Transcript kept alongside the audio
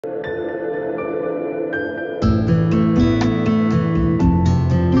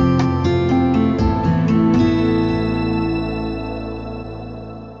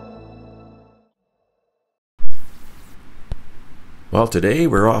Well, today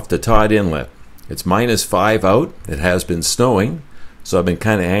we're off to Todd Inlet. It's -5 out. It has been snowing, so I've been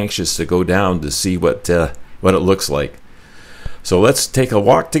kind of anxious to go down to see what it looks like. So let's take a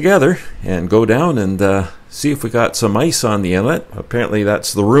walk together and go down and see if we got some ice on the inlet. Apparently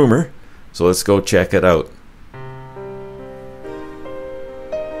that's the rumor, so let's go check it out.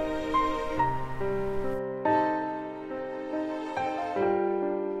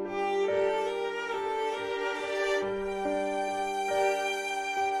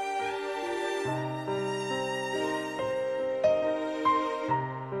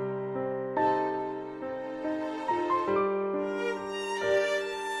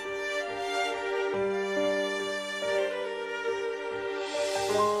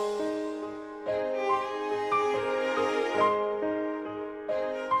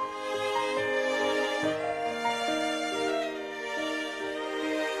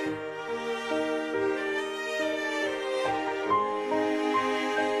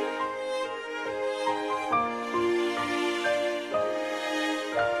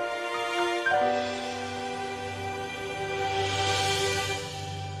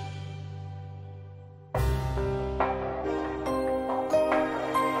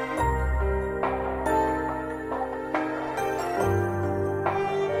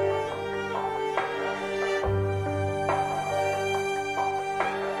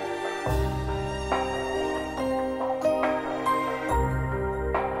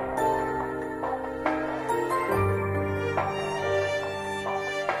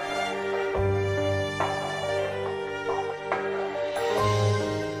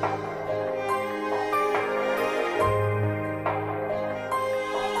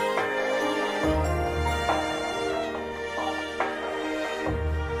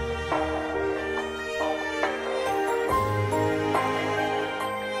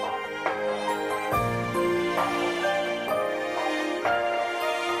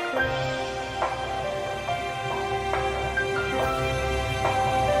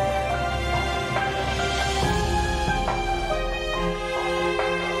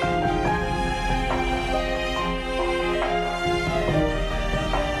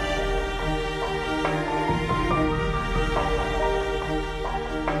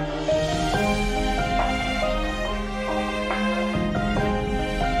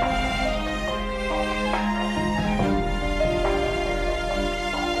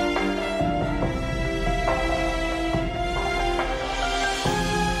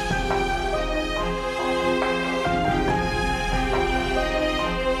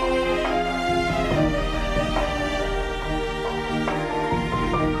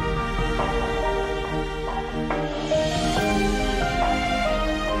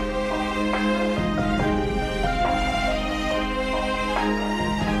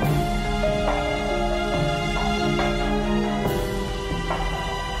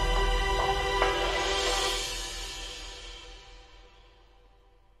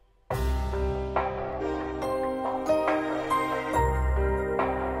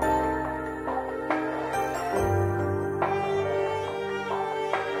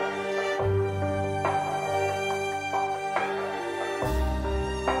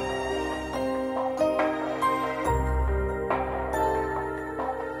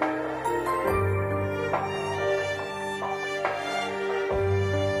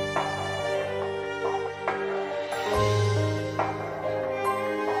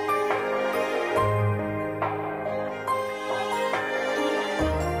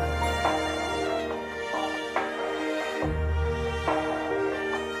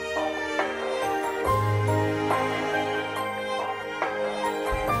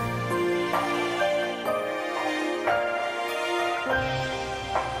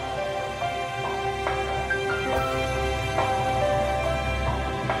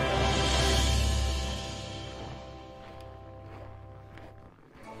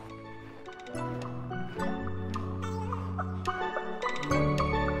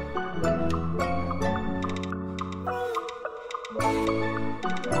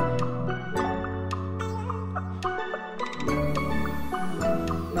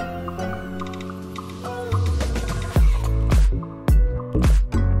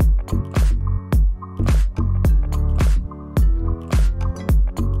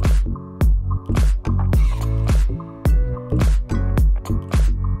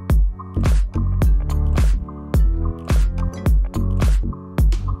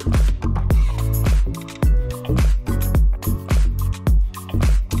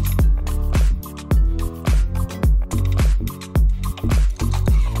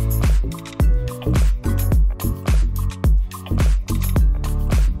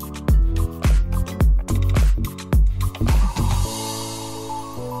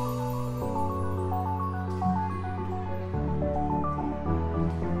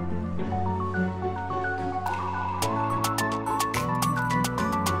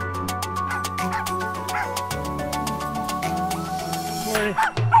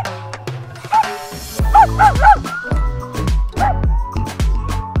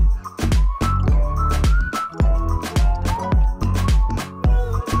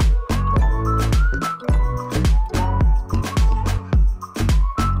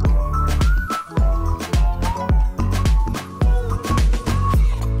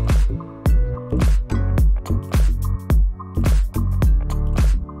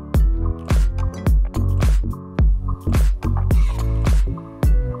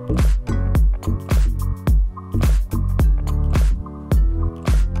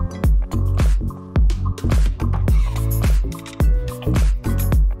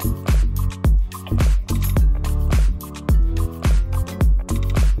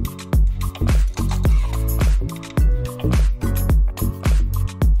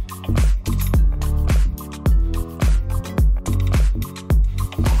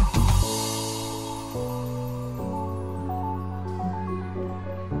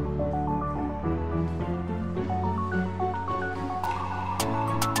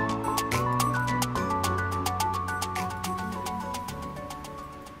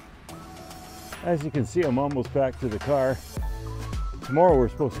 As you can see, I'm almost back to the car. Tomorrow we're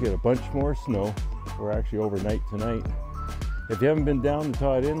supposed to get a bunch more snow. We're actually overnight tonight. If you haven't been down to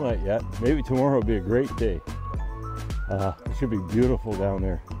Todd Inlet yet, maybe tomorrow will be a great day. It should be beautiful down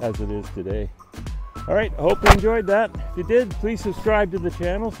there as it is today. All right, I hope you enjoyed that. If you did, please subscribe to the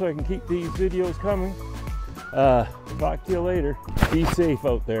channel so I can keep these videos coming. Talk to you later. Be safe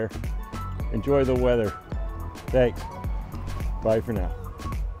out there. Enjoy the weather. Thanks. Bye for now.